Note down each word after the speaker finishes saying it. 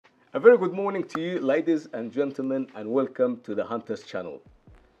A very good morning to you, ladies and gentlemen, and welcome to the Hunters channel.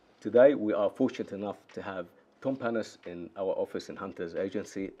 Today, we are fortunate enough to have Tom Panos in our office in Hunters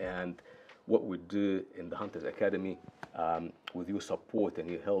Agency, and what we do in the Hunters Academy, with your support and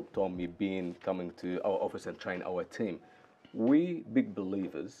your help, Tom, you being coming to our office and train our team. We big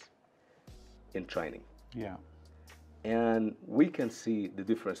believers in training. Yeah. And we can see the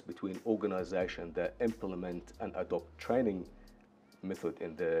difference between organizations that implement and adopt training method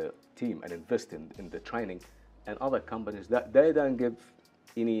in the team and invest in the training, and other companies that they don't give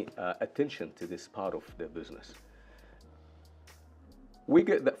any attention to this part of their business. We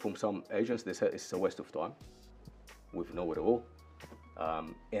get that from some agents. They say it's a waste of time. We know it all.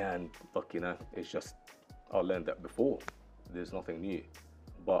 And look, it's just, I learned that before. There's nothing new.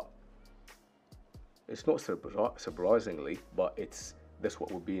 But it's not surprisingly, but that's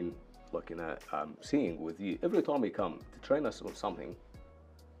what we've been seeing with you. Every time you come to train us on something,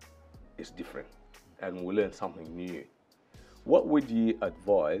 it's different, and we learn something new. What would you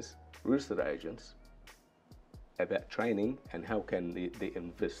advise registered agents about training, and how can they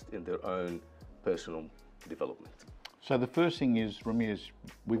invest in their own personal development? So the first thing is, Ramirez,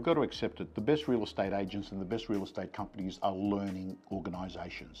 we've got to accept it. The best real estate agents and the best real estate companies are learning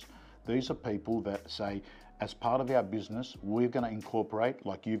organisations. These are people that say, as part of our business, we're going to incorporate,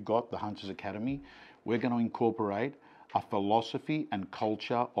 like you've got the Hunters Academy, we're going to incorporate a philosophy and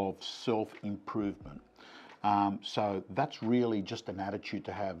culture of self-improvement. So that's really just an attitude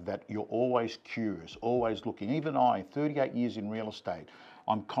to have, that you're always curious, always looking. Even I, 38 years in real estate,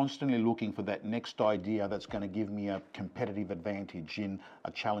 I'm constantly looking for that next idea that's going to give me a competitive advantage in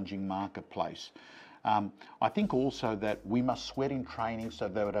a challenging marketplace. I think also that we must sweat in training so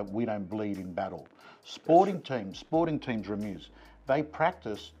that we don't bleed in battle. Sporting teams, Ramirez, they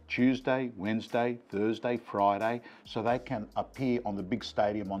practice Tuesday, Wednesday, Thursday, Friday, so they can appear on the big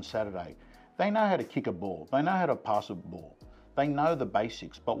stadium on Saturday. They know how to kick a ball. They know how to pass a ball. They know the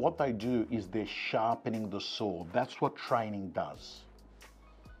basics, but what they do is they're sharpening the sword. That's what training does.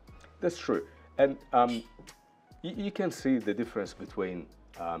 That's true. And you can see the difference between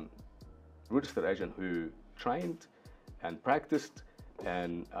registered agent who trained and practiced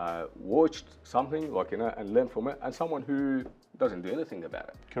and watched something and learned from it, and someone who doesn't do anything about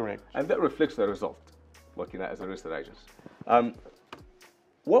it. Correct. And that reflects the result, as a registered agent.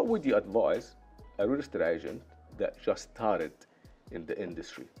 What would you advise a registered agent that just started in the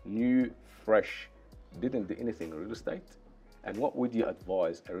industry, new, fresh, didn't do anything in real estate? And what would you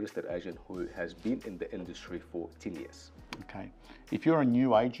advise a registered agent who has been in the industry for 10 years? Okay. If you're a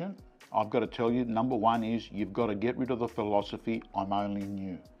new agent, I've got to tell you, number one is you've got to get rid of the philosophy, I'm only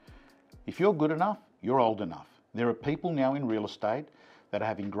new. If you're good enough, you're old enough. There are people now in real estate that are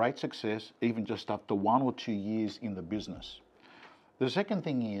having great success, even just after 1 or 2 years in the business. The second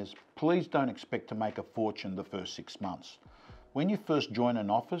thing is, please don't expect to make a fortune the first 6 months. When you first join an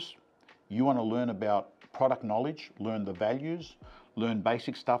office, you want to learn about product knowledge, learn the values, learn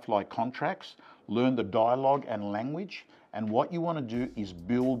basic stuff like contracts, learn the dialogue and language, and what you want to do is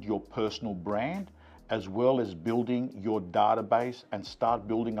build your personal brand, as well as building your database and start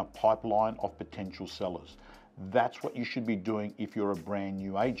building a pipeline of potential sellers. That's what you should be doing if you're a brand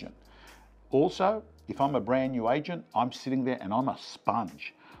new agent. Also, if I'm a brand new agent, I'm sitting there and I'm a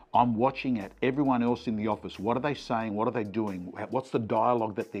sponge. I'm watching at everyone else in the office. What are they saying? What are they doing? What's the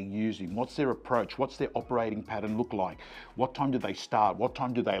dialogue that they're using? What's their approach? What's their operating pattern look like? What time do they start? What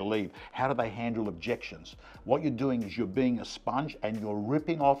time do they leave? How do they handle objections? What you're doing is you're being a sponge and you're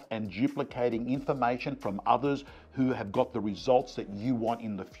ripping off and duplicating information from others who have got the results that you want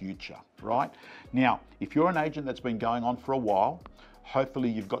in the future, right? Now, if you're an agent that's been going on for a while, hopefully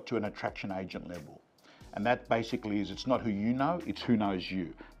you've got to an attraction agent level. And that basically is, it's not who you know, it's who knows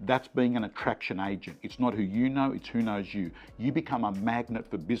you. That's being an attraction agent. It's not who you know, it's who knows you. You become a magnet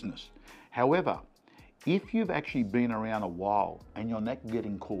for business. However, if you've actually been around a while and you're not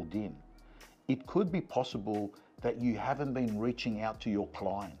getting called in, it could be possible that you haven't been reaching out to your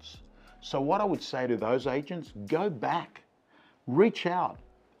clients. So what I would say to those agents, go back, reach out.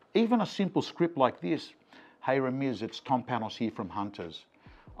 Even a simple script like this. Hey Ramirez, it's Tom Panos here from Hunters.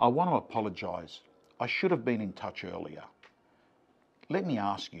 I want to apologize. I should have been in touch earlier. Let me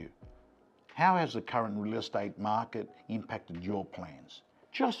ask you, how has the current real estate market impacted your plans?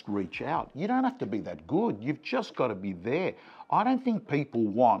 Just reach out. You don't have to be that good. You've just got to be there. I don't think people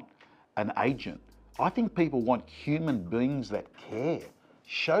want an agent. I think people want human beings that care.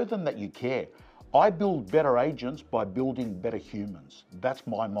 Show them that you care. I build better agents by building better humans. That's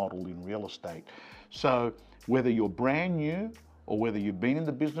my model in real estate. So whether you're brand new or whether you've been in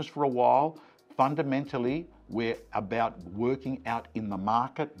the business for a while, fundamentally, we're about working out in the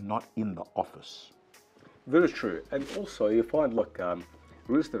market, not in the office. Very true. And also you find like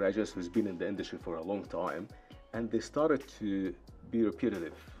real estate agents who's been in the industry for a long time, and they started to be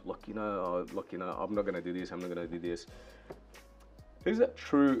repetitive. I'm not gonna do this, I'm not gonna do this. Is that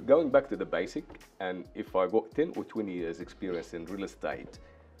true? Going back to the basic, and if I got 10 or 20 years experience in real estate,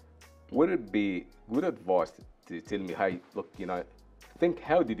 would it be good advice to tell me, hey, look, think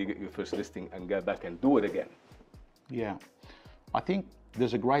how did you get your first listing and go back and do it again? Yeah, I think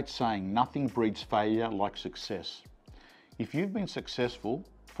there's a great saying, nothing breeds failure like success. If you've been successful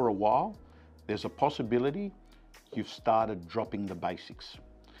for a while, there's a possibility you've started dropping the basics.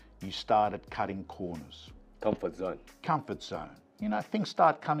 You started cutting corners. Comfort zone. Comfort zone. Things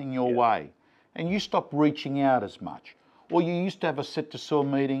start coming your way and you stop reaching out as much. Or you used to have a set to sell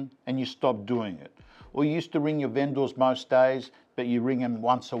meeting and you stopped doing it. Or you used to ring your vendors most days, but you ring them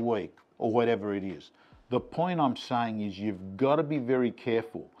once a week or whatever it is. The point I'm saying is you've got to be very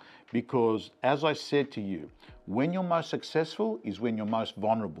careful because, as I said to you, when you're most successful is when you're most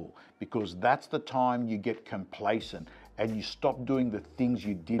vulnerable, because that's the time you get complacent and you stop doing the things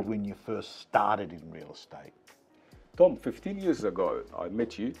you did when you first started in real estate. Tom, 15 years ago, I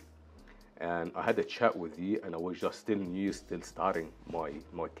met you and I had a chat with you, and I was just still new, still starting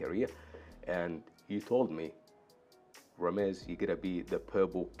my career. And you told me, Ramez, you gotta be the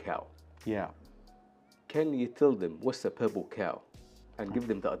purple cow. Yeah. Can you tell them what's the purple cow and give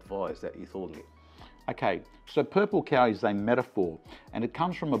them the advice that you told me? Okay, so purple cow is a metaphor, and it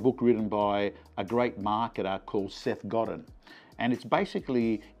comes from a book written by a great marketer called Seth Godin. And it's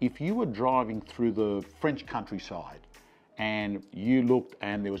basically, if you were driving through the French countryside and you looked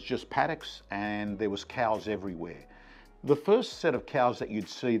and there was just paddocks and there was cows everywhere, the first set of cows that you'd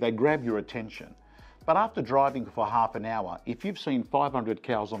see, they grab your attention. But after driving for half an hour, if you've seen 500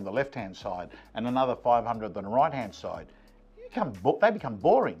 cows on the left-hand side and another 500 on the right-hand side, they become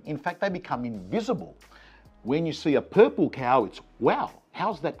boring. In fact, they become invisible. When you see a purple cow, it's, wow,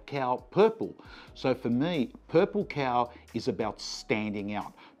 how's that cow purple? So for me, purple cow is about standing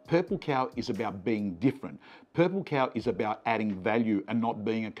out. Purple cow is about being different. Purple cow is about adding value and not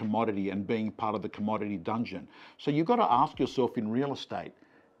being a commodity and being part of the commodity dungeon. So you've got to ask yourself in real estate,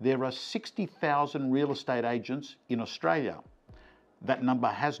 there are 60,000 real estate agents in Australia. That number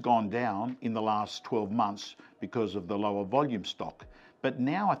has gone down in the last 12 months because of the lower volume stock. But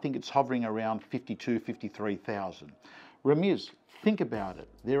now I think it's hovering around 52, 53,000. Ramiz, think about it.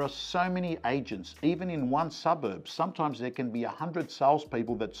 There are so many agents, even in one suburb. Sometimes there can be 100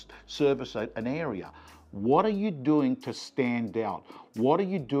 salespeople that service an area. What are you doing to stand out? What are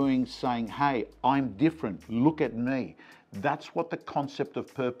you doing saying, hey, I'm different, look at me? That's what the concept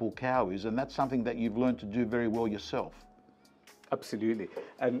of purple cow is, and that's something that you've learned to do very well yourself. Absolutely.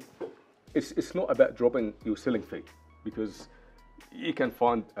 And it's not about dropping your selling fee, because you can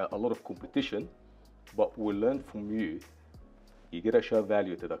find a lot of competition, but we'll learn from you. You gotta show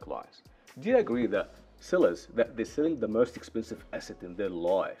value to the clients. Do you agree that sellers, that they're selling the most expensive asset in their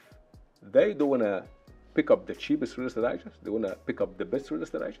life, they don't wanna pick up the cheapest real estate agents, they wanna pick up the best real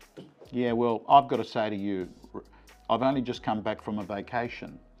estate agent? Yeah, well, I've got to say to you, I've only just come back from a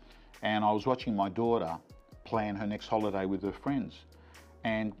vacation and I was watching my daughter plan her next holiday with her friends.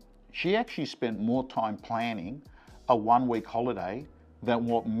 And she actually spent more time planning a one-week holiday than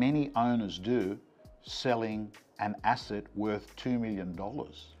what many owners do selling an asset worth $2 million,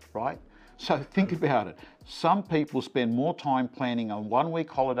 right? So think about it. Some people spend more time planning a one-week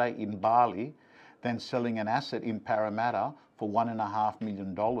holiday in Bali than selling an asset in Parramatta for $1.5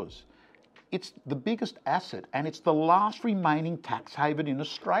 million. It's the biggest asset and it's the last remaining tax haven in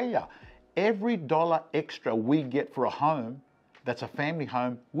Australia. Every dollar extra we get for a home that's a family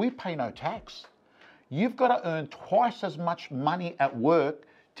home, we pay no tax. You've got to earn twice as much money at work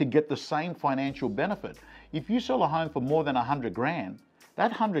to get the same financial benefit. If you sell a home for more than 100 grand, that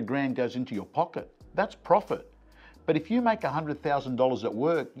 100 grand goes into your pocket. That's profit. But if you make $100,000 at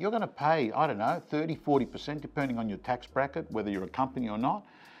work, you're going to pay, I don't know, 30, 40%, depending on your tax bracket, whether you're a company or not.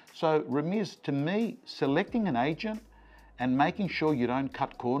 So Ramiz, to me, selecting an agent and making sure you don't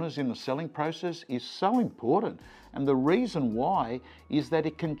cut corners in the selling process is so important. And the reason why is that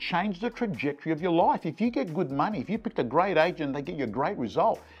it can change the trajectory of your life. If you get good money, if you picked a great agent, they get you a great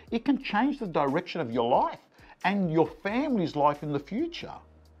result, it can change the direction of your life and your family's life in the future.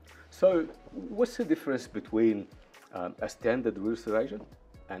 So what's the difference between a standard real estate agent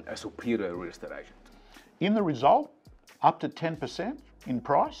and a superior real estate agent? In the result, up to 10% in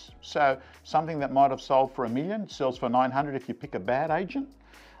price. So something that might have sold for $1 million sells for 900 if you pick a bad agent.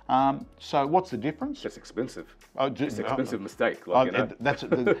 So what's the difference? It's expensive. Oh, It's an expensive mistake. Like, That's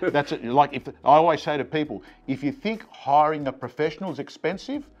like if I always say to people, if you think hiring a professional is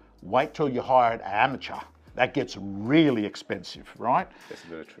expensive, wait till you hire an amateur. That gets really expensive, right? That's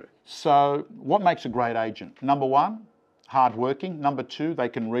very true. So what makes a great agent? Number one, hardworking. Number two, they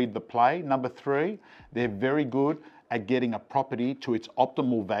can read the play. Number three, they're very good at getting a property to its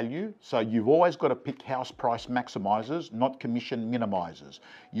optimal value. So you've always got to pick house price maximizers, not commission minimizers.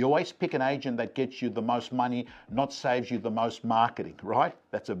 You always pick an agent that gets you the most money, not saves you the most marketing, right?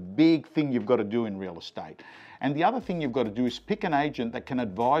 That's a big thing you've got to do in real estate. And the other thing you've got to do is pick an agent that can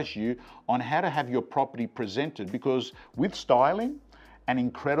advise you on how to have your property presented, because with styling and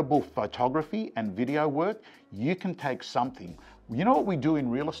incredible photography and video work, you can take something. You know what we do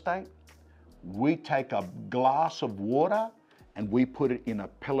in real estate? We take a glass of water and we put it in a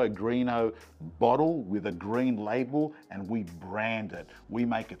Pellegrino bottle with a green label and we brand it. We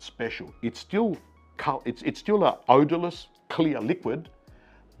make it special. It's still a odorless, clear liquid,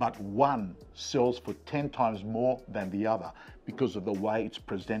 but one sells for 10 times more than the other because of the way it's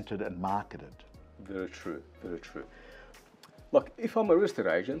presented and marketed. Very true, very true. Look, if I'm a real estate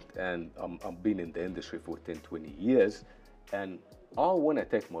agent and I've been in the industry for 10, 20 years, and I want to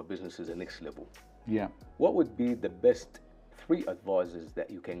take my business to the next level. Yeah. What would be the best 3 advices that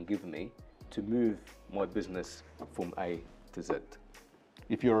you can give me to move my business from A to Z?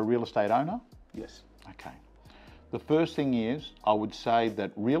 If you're a real estate owner? Yes. Okay. The first thing is, I would say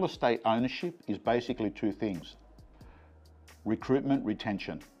that real estate ownership is basically 2 things. Recruitment,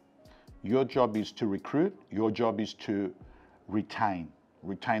 retention. Your job is to recruit, your job is to retain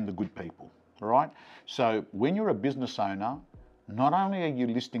the good people, all right? So when you're a business owner, not only are you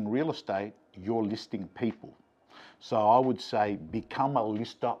listing real estate, you're listing people. So I would say become a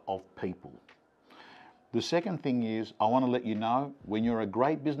lister of people. The second thing is, I want to let you know, when you're a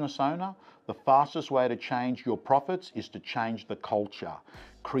great business owner, the fastest way to change your profits is to change the culture.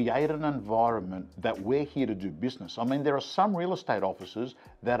 Create an environment that we're here to do business. I mean, there are some real estate offices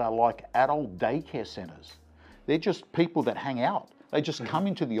that are like adult daycare centers. They're just people that hang out. They just come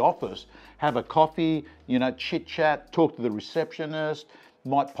into the office, have a coffee, chit chat, talk to the receptionist,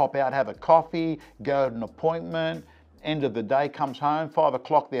 might pop out, have a coffee, go to an appointment, end of the day, comes home, 5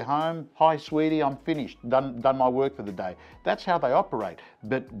 o'clock they're home. Hi sweetie, I'm finished, done my work for the day. That's how they operate.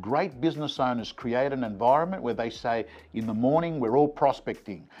 But great business owners create an environment where they say, in the morning, we're all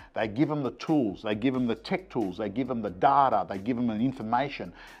prospecting. They give them the tools, they give them the tech tools, they give them the data, they give them the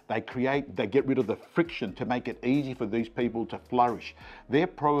information. They get rid of the friction to make it easy for these people to flourish. They're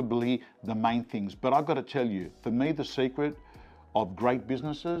probably the main things. But I've got to tell you, for me, the secret of great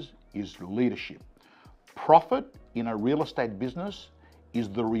businesses is leadership. Profit in a real estate business is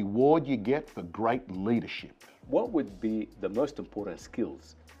the reward you get for great leadership. What would be the most important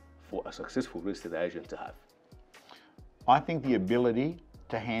skills for a successful real estate agent to have? I think the ability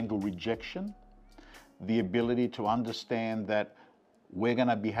to handle rejection, the ability to understand that we're going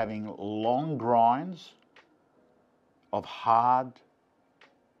to be having long grinds of hard,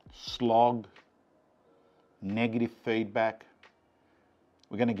 slog, negative feedback.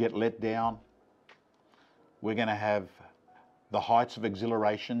 We're going to get let down. We're going to have the heights of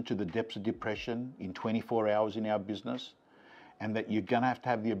exhilaration to the depths of depression in 24 hours in our business, and that you're going to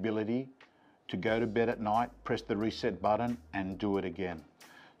have the ability to go to bed at night, press the reset button and do it again.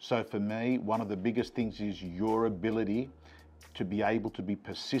 So for me, one of the biggest things is your ability to be able to be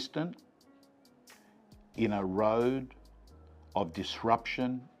persistent in a road of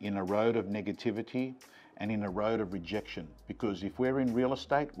disruption, in a road of negativity, and in a road of rejection. Because if we're in real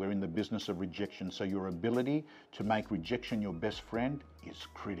estate, we're in the business of rejection. So your ability to make rejection your best friend is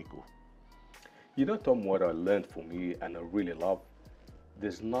critical. You know, Tom, what I learned from you and I really love,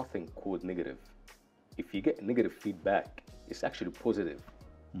 there's nothing called negative. If you get negative feedback, it's actually positive.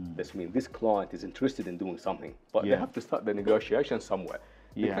 That means this client is interested in doing something, but they have to start the negotiation somewhere.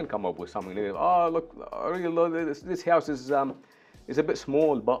 You can come up with something negative. Oh, look, I really love this house is a bit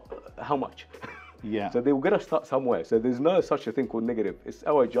small, but how much? Yeah. So they were going to start somewhere. So there's no such a thing called negative. It's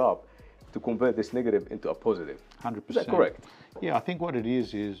our job to convert this negative into a positive. 100%. Is that correct? Yeah, I think what it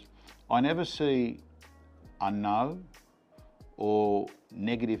is I never see a no or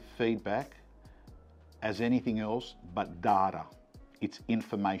negative feedback as anything else but data. It's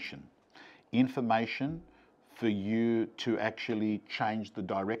information. Information for you to actually change the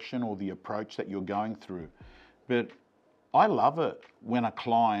direction or the approach that you're going through. But I love it when a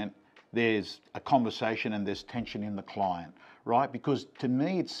client, there's a conversation and there's tension in the client, right? Because to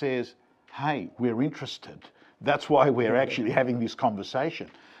me it says, hey, we're interested. That's why we're actually having this conversation.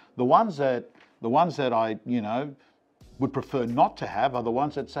 The ones that I, would prefer not to have are the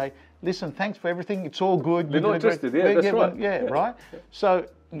ones that say, listen, thanks for everything, it's all good. They're not interested, yeah, that's right. Yeah, right? So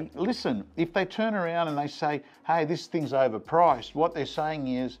listen, if they turn around and they say, hey, this thing's overpriced, what they're saying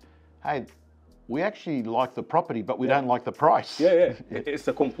is, hey, we actually like the property, but we don't like the price. Yeah. It's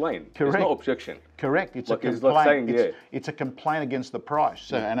a complaint. Correct. It's not objection. Correct. It's like a it's complaint. like saying, It's a complaint against the price.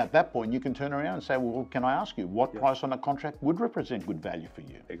 So, and at that point, you can turn around and say, well, can I ask you what price on a contract would represent good value for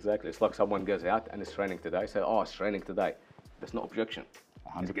you? Exactly. It's like someone goes out and it's raining today. Say, oh, it's raining today. There's no objection.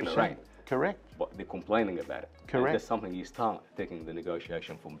 100%. It's going to rain. Correct. But they're complaining about it. Correct. And that's something you start taking the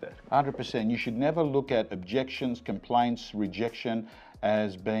negotiation from there. 100%. You should never look at objections, complaints, rejection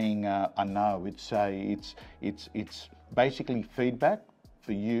as being a no. It's basically feedback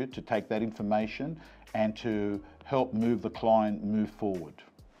for you to take that information and to help move the client move forward.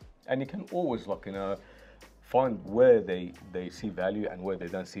 And you can always, like, find where they see value and where they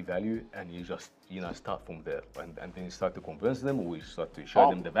don't see value, and you just, start from there. And then you start to convince them, or you start to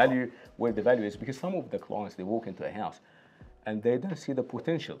show them the value, where the value is. Because some of the clients, they walk into a house and they don't see the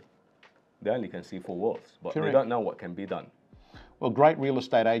potential. They only can see 4 walls, but Correct. they don't know what can be done. Well, great real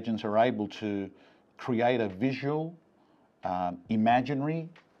estate agents are able to create a visual, imaginary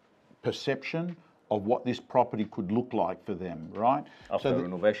perception of what this property could look like for them, right? After a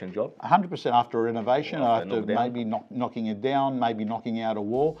renovation job? 100% after a renovation, after knockdown. maybe knocking it down, maybe knocking out a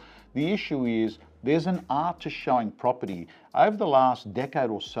wall. The issue is there's an art to showing property. Over the last decade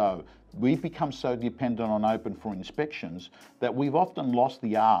or so, we've become so dependent on open for inspections that we've often lost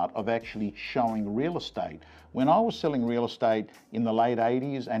the art of actually showing real estate. When I was selling real estate in the late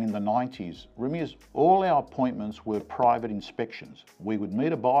 80s and in the 90s, Ramirez, all our appointments were private inspections. We would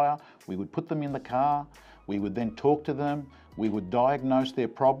meet a buyer, we would put them in the car, we would then talk to them, we would diagnose their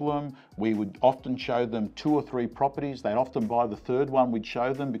problem, we would often show them 2 or 3 properties. They'd often buy the 3rd one we'd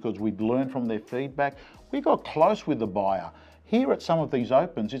show them because we'd learn from their feedback. We got close with the buyer. Here at some of these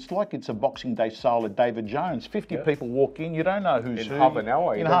opens, it's like it's a Boxing Day sale at David Jones. 50 people walk in, you don't know who's who. In half an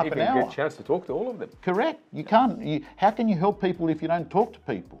hour, you don't even get a hour. chance to talk to all of them. Correct. You can't. How can you help people if you don't talk to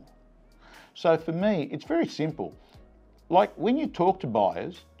people? So for me, it's very simple. Like when you talk to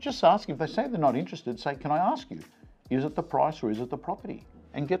buyers, just ask if they say they're not interested, say, can I ask you, is it the price or is it the property?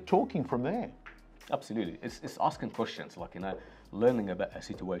 And get talking from there. Absolutely. It's asking questions, like, learning about a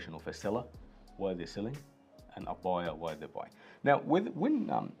situation of a seller, why they're selling, and a buyer, why they're buying. Now, when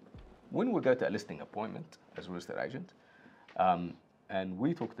we go to a listing appointment as a real estate agent, and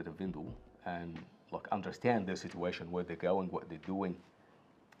we talk to the vendor and understand their situation, where they're going, what they're doing.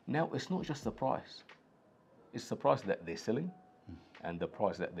 Now, it's not just the price. It's the price that they're selling and the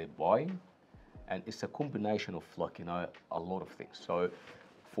price that they're buying. And it's a combination of a lot of things. So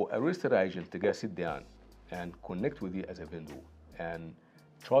for a real estate agent to go sit down and connect with you as a vendor and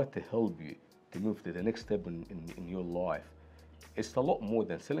try to help you to move to the next step in your life, it's a lot more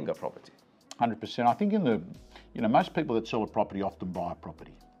than selling a property. 100%. I think most people that sell a property often buy a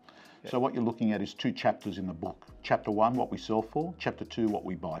property. So what you're looking at is 2 chapters in the book. Chapter 1, what we sell for. Chapter 2, what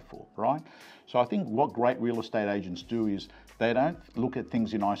we buy for, right? So I think what great real estate agents do is they don't look at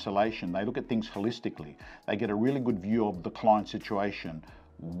things in isolation. They look at things holistically. They get a really good view of the client situation.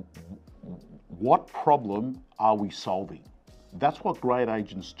 What problem are we solving? That's what great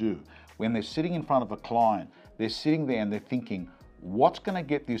agents do. When they're sitting in front of a client, they're sitting there and they're thinking, what's going to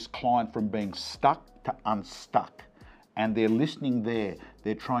get this client from being stuck to unstuck? And they're listening there.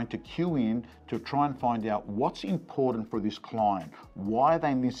 They're trying to cue in to try and find out what's important for this client. Why are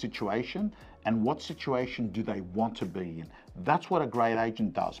they in this situation? And what situation do they want to be in? That's what a great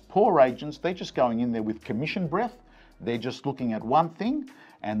agent does. Poor agents, they're just going in there with commission breath. They're just looking at one thing,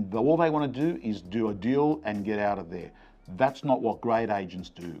 and all they want to do is do a deal and get out of there. That's not what great agents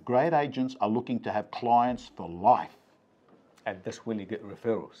do. Great agents are looking to have clients for life. And that's when you get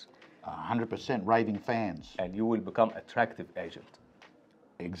referrals. 100% raving fans. And you will become attractive agent.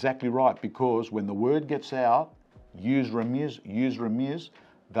 Exactly right, because when the word gets out, use Ramirez,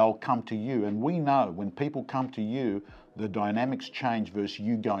 they'll come to you. And we know when people come to you, the dynamics change versus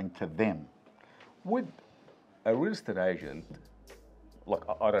you going to them. With a real estate agent,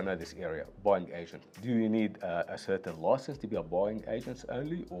 I don't know this area, buying agent, do you need a certain license to be a buying agent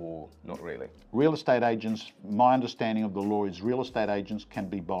only, or not really? Real estate agents, my understanding of the law is real estate agents can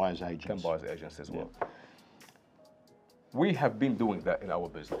be buyers agents. Can buyers agents as well. Yeah. We have been doing that in our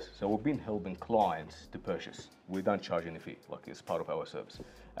business. So we've been helping clients to purchase. We don't charge any fee, it's part of our service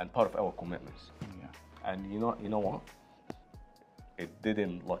and part of our commitments. Yeah. And you know what? It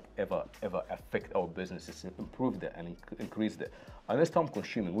didn't ever affect our business. It's improved it and increased it. And it's time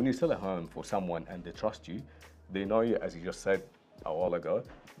consuming. When you sell a home for someone and they trust you, they know you, as you just said, a while ago,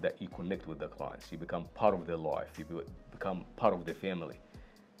 that you connect with the clients. You become part of their life. You become part of their family.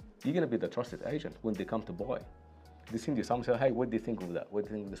 You're going to be the trusted agent when they come to buy. They send you something, say, hey, what do you think of that? What do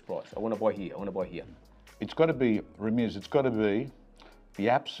you think of this price? I want to buy here. I want to buy here. It's got to be, Ramiz, it's got to be the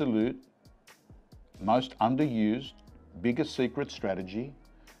absolute most underused, biggest secret strategy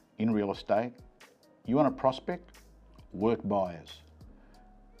in real estate. You want to prospect? Work buyers.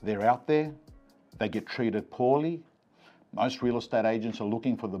 They're out there. They get treated poorly. Most real estate agents are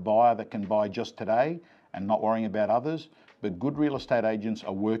looking for the buyer that can buy just today and not worrying about others. But good real estate agents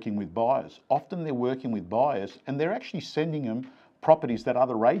are working with buyers. Often they're working with buyers and they're actually sending them properties that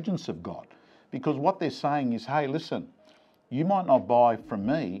other agents have got. Because what they're saying is, hey, listen, you might not buy from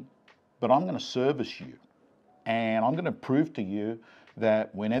me, but I'm going to service you. And I'm going to prove to you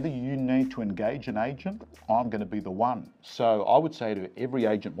that whenever you need to engage an agent, I'm going to be the one. So I would say to every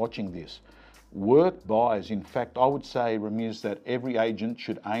agent watching this, work buyers. In fact, I would say, Ramiz, that every agent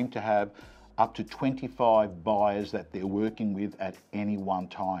should aim to have up to 25 buyers that they're working with at any one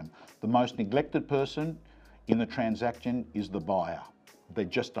time. The most neglected person in the transaction is the buyer. They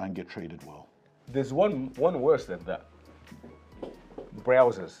just don't get treated well. There's one worse than that.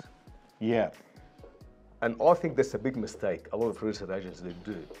 Browsers. Yeah. And I think that's a big mistake a lot of real estate agents they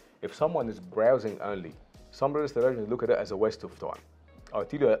do. If someone is browsing only, some real estate agents look at it as a waste of time. I'll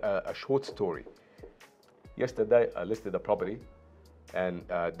tell you a short story. Yesterday, I listed a property and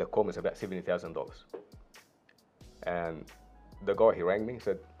the comp is about $70,000. And the guy, he rang me,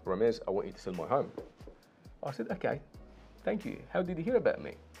 said, Ramez, I want you to sell my home. I said, okay, thank you. How did you hear about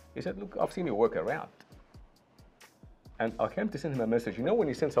me? He said, look, I've seen you work around. And I came to send him a message. You know when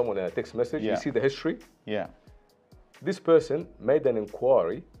you send someone a text message, Yeah. you see the history? Yeah. This person made an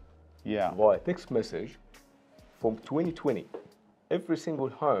inquiry Yeah. via text message from 2020. Every single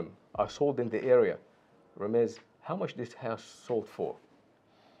home I sold in the area, Ramez, how much this house sold for?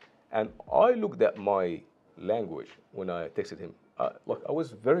 And I looked at my language when I texted him. Look, I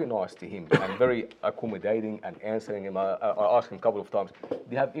was very nice to him and very accommodating and answering him. I asked him a couple of times, do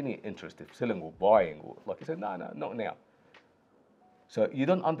you have any interest in selling or buying? Like he said, no, not now. So you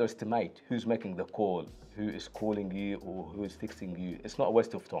don't underestimate who's making the call, who is calling you or who is texting you. It's not a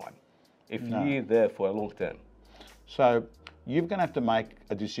waste of time if you're there for a long term. So you're going to have to make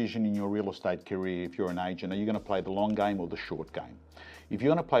a decision in your real estate career if you're an agent. Are you going to play the long game or the short game? If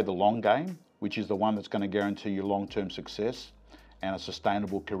you're going to play the long game, which is the one that's going to guarantee you long-term success and a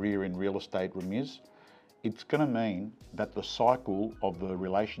sustainable career in real estate, Ramiz, it's going to mean that the cycle of the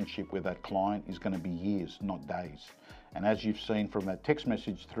relationship with that client is going to be years, not days. And as you've seen from that text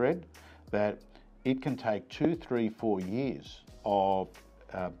message thread, that it can take 2, 3, 4 years of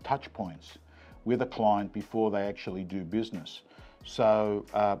touch points with a client before they actually do business. So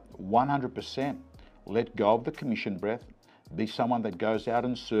 100% let go of the commission breath, be someone that goes out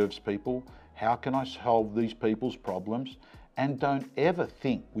and serves people. How can I solve these people's problems? And don't ever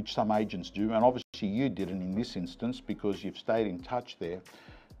think, which some agents do, and obviously you didn't in this instance because you've stayed in touch there,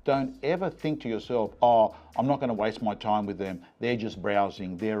 don't ever think to yourself, oh, I'm not going to waste my time with them. They're just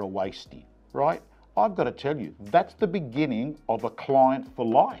browsing, they're a wastie, right? I've got to tell you, that's the beginning of a client for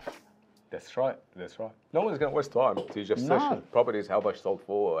life. That's right, that's right. No one's going to waste time to just search properties, how much sold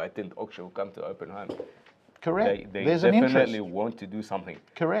for, or attend auction, come to open home. Correct. They There's an interest. definitely want to do something.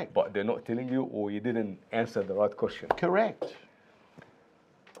 Correct. But they're not telling you, or you didn't answer the right question. Correct.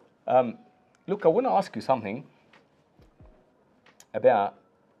 Look, I want to ask you something about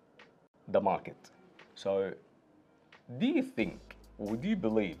the market. So, do you think, or do you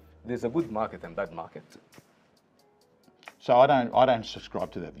believe there's a good market and bad market? So I don't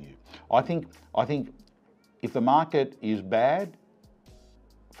subscribe to that view. I think if the market is bad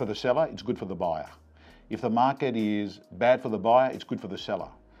for the seller, it's good for the buyer. If the market is bad for the buyer, it's good for the seller.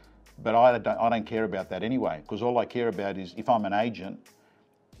 But I don't care about that anyway, because all I care about is if I'm an agent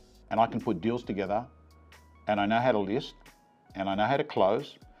and I can put deals together and I know how to list and I know how to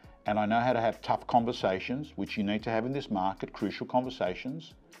close and I know how to have tough conversations, which you need to have in this market, crucial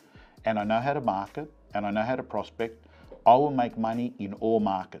conversations, and I know how to market and I know how to prospect, I will make money in all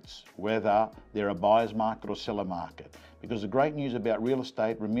markets, whether they're a buyer's market or seller market. Because the great news about real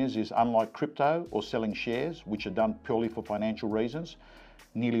estate, Ramiz, is unlike crypto or selling shares, which are done purely for financial reasons,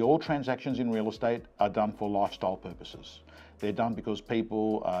 nearly all transactions in real estate are done for lifestyle purposes. They're done because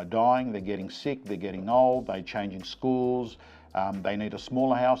people are dying, they're getting sick, they're getting old, they're changing schools, they need a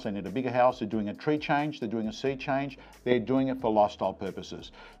smaller house, they need a bigger house, they're doing a tree change, they're doing a sea change, they're doing it for lifestyle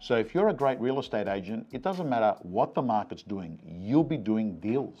purposes. So if you're a great real estate agent, it doesn't matter what the market's doing, you'll be doing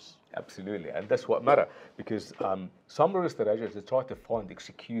deals. Absolutely, and that's what matters, because some real estate agents, they try to find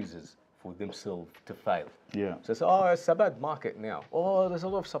excuses for themselves to fail. Yeah. So it's, oh, it's a bad market now. Oh, there's a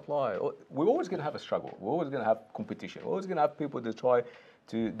lot of supply. Oh, we're always going to have a struggle. We're always going to have competition. We're always going to have people that try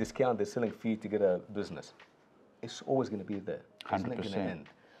to discount their selling fee to get a business. It's always going to be there. It's not going to end.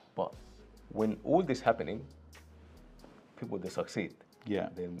 But when all this happening, people, they succeed. Yeah.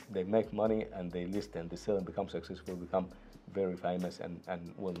 They make money and they list and they sell and become successful, become very famous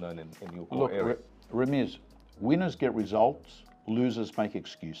and well known in your core area. Ramiz, winners get results, losers make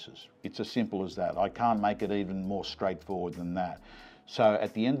excuses. It's as simple as that. I can't make it even more straightforward than that. So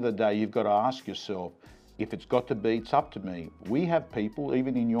at the end of the day, you've got to ask yourself, if it's got to be, it's up to me. We have people,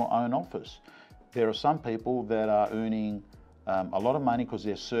 even in your own office, there are some people that are earning a lot of money because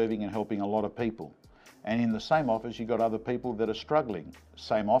they're serving and helping a lot of people. And in the same office, you've got other people that are struggling.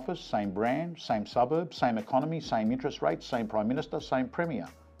 Same office, same brand, same suburb, same economy, same interest rate, same Prime Minister, same Premier.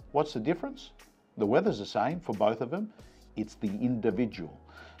 What's the difference? The weather's the same for both of them. It's the individual.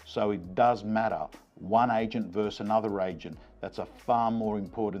 So it does matter, one agent versus another agent. That's a far more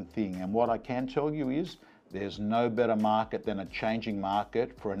important thing. And what I can tell you is, there's no better market than a changing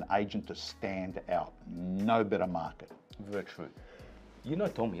market for an agent to stand out. No better market. Very true. You know,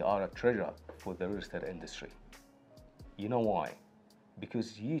 Tom, you are a treasure for the real estate industry. You know why?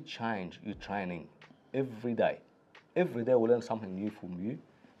 Because you change your training every day. Every day we learn something new from you.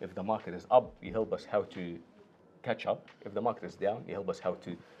 If the market is up, you help us how to catch up. If the market is down, you help us how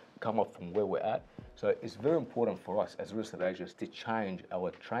to come up from where we're at. So it's very important for us as real estate agents to change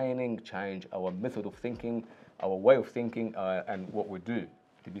our training, change our method of thinking, our way of thinking, and what we do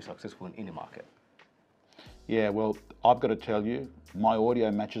to be successful in any market. Yeah, well, I've got to tell you, my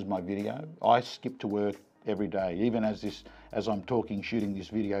audio matches my video. I skip to work every day, even as I'm talking, shooting this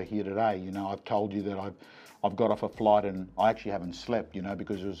video here today. You know, I've told you that I've got off a flight and I actually haven't slept, you know,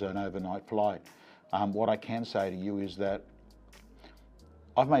 because it was an overnight flight. What I can say to you is that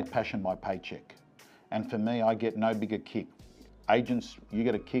I've made passion my paycheck. And for me, I get no bigger kick. Agents, you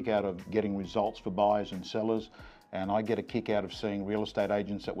get a kick out of getting results for buyers and sellers. And I get a kick out of seeing real estate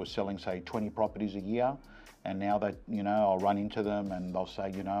agents that were selling, say, 20 properties a year. And now that, you know, I'll run into them and they'll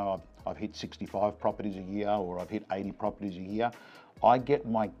say, you know, I've hit 65 properties a year, or I've hit 80 properties a year. I get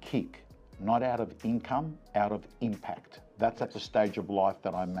my kick, not out of income, out of impact. That's at the stage of life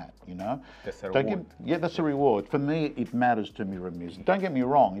that I'm at, you know. That's a reward. Yeah, that's a reward. For me, it matters to me, Ramiz. Don't get me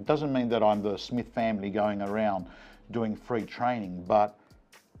wrong. It doesn't mean that I'm the Smith family going around doing free training, but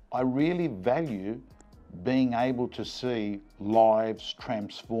I really value being able to see lives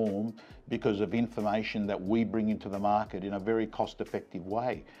transform because of information that we bring into the market in a very cost-effective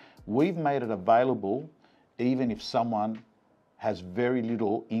way. We've made it available even if someone has very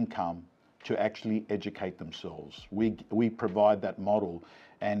little income to actually educate themselves. We provide that model,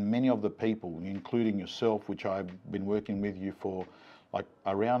 and many of the people, including yourself, which I've been working with you for like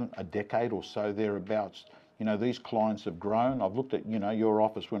around a decade or so thereabouts, you know, these clients have grown. I've looked at, you know, your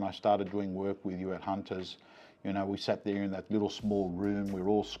office when I started doing work with you at Hunters. You know, we sat there in that little small room. We were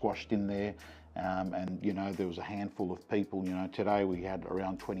all squashed in there. And, you know, there was a handful of people. You know, today we had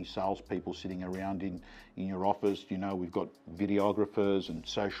around 20 salespeople sitting around in your office. You know, we've got videographers and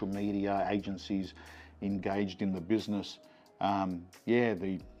social media agencies engaged in the business. Yeah,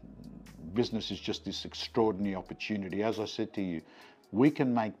 the business is just this extraordinary opportunity. As I said to you, we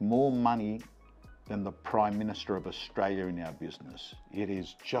can make more money than the Prime Minister of Australia in our business. It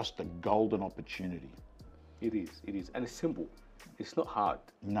is just a golden opportunity. It is, and it's simple. It's not hard.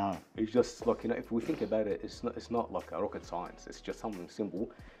 No. It's just like, you know, if we think about it, it's not like a rocket science. It's just something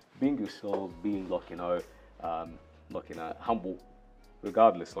simple. Being yourself, being like, you know, humble,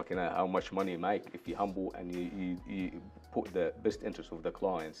 regardless, like, you know, how much money you make. If you're humble and you put the best interest of the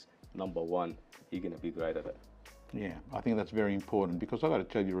clients number one, you're gonna be great at it. Yeah, I think that's very important, because I've got to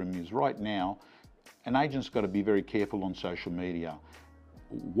tell you, Ramiz, right now, an agent's got to be very careful on social media.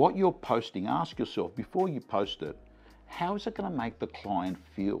 What you're posting, ask yourself before you post it, how is it going to make the client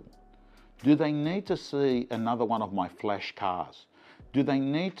feel? Do they need to see another one of my flash cars? Do they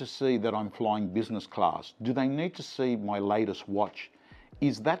need to see that I'm flying business class? Do they need to see my latest watch?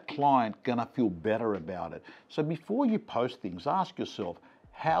 Is that client going to feel better about it? So before you post things, ask yourself,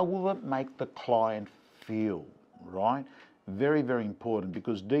 how will it make the client feel, right? Very, very important,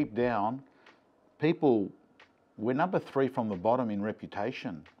 because deep down, people, we're number 3 from the bottom in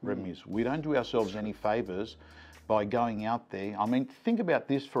reputation, Ramiz. We don't do ourselves any favours by going out there. I mean, think about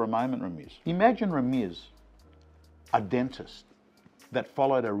this for a moment, Ramiz. Imagine, Ramiz, a dentist that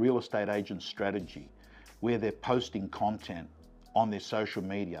followed a real estate agent strategy where they're posting content on their social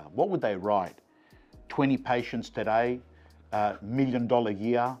media. What would they write? 20 patients today, $1 million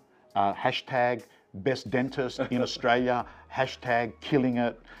year, hashtag best dentist in Australia, hashtag killing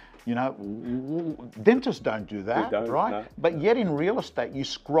it. You know, dentists don't do that, right? No. But yet in real estate, you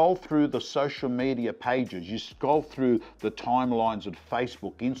scroll through the social media pages, you scroll through the timelines of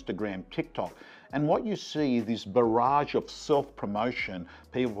Facebook, Instagram, TikTok, and what you see is this barrage of self-promotion,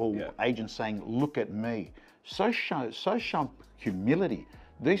 people, agents saying, look at me. So show humility.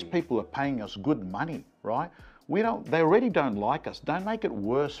 These people are paying us good money, right? They already don't like us. Don't make it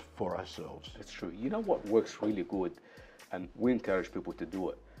worse for ourselves. That's true. You know what works really good, and we encourage people to do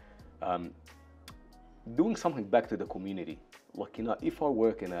it. Doing something back to the community. Like, you know, if I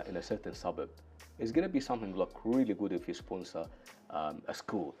work in a certain suburb, it's going to be something like really good if you sponsor a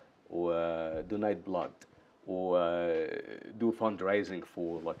school, or donate blood, or do fundraising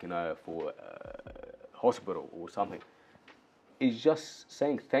for, like, you know, for a hospital or something. It's just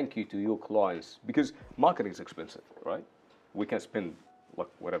saying thank you to your clients, because marketing is expensive, right? We can spend like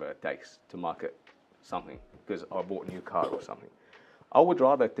whatever it takes to market something because I bought a new car or something. I would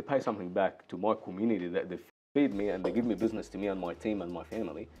rather to pay something back to my community that they feed me and they give me business to me and my team and my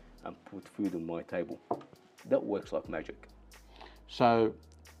family and put food on my table. That works like magic. So,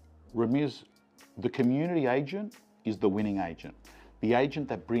 Ramiz, the community agent is the winning agent. The agent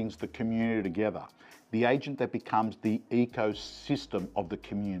that brings the community together. The agent that becomes the ecosystem of the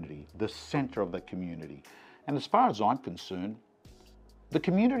community, the center of the community. And as far as I'm concerned, the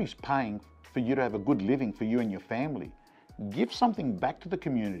community's paying for you to have a good living for you and your family. Give something back to the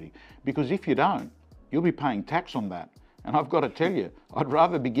community, because if you don't, you'll be paying tax on that. And I've got to tell you, I'd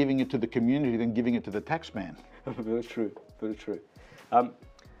rather be giving it to the community than giving it to the tax man. Very true, very true.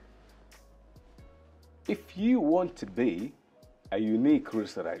 If you want to be a unique real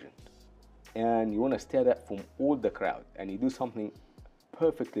estate agent and you want to stand out from all the crowd and you do something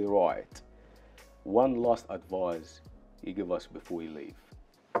perfectly right, one last advice you give us before you leave,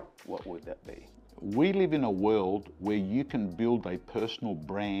 what would that be? We live in a world where you can build a personal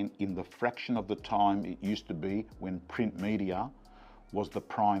brand in the fraction of the time it used to be when print media was the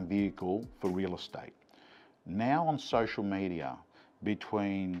prime vehicle for real estate. Now on social media,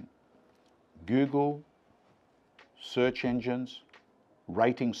 between Google, search engines,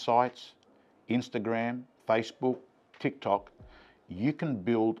 rating sites, Instagram, Facebook, TikTok, you can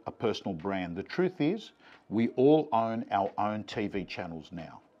build a personal brand. The truth is, we all own our own TV channels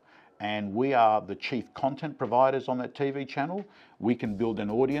now. And we are the chief content providers on that TV channel. We can build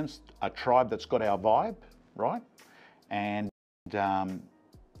an audience, a tribe that's got our vibe, right? And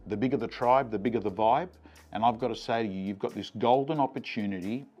the bigger the tribe, the bigger the vibe. And I've got to say to you, you've got this golden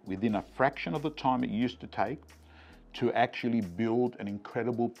opportunity within a fraction of the time it used to take to actually build an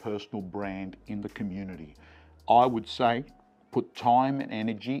incredible personal brand in the community. I would say put time and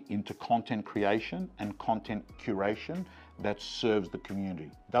energy into content creation and content curation that serves the community.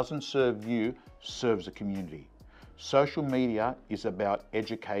 Doesn't serve you, serves the community. Social media is about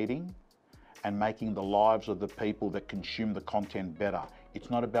educating and making the lives of the people that consume the content better. It's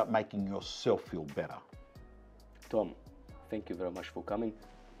not about making yourself feel better. Tom, thank you very much for coming.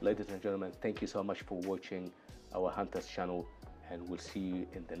 Ladies and gentlemen, thank you so much for watching our Hunters channel, and we'll see you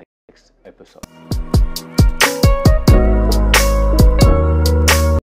in the next episode.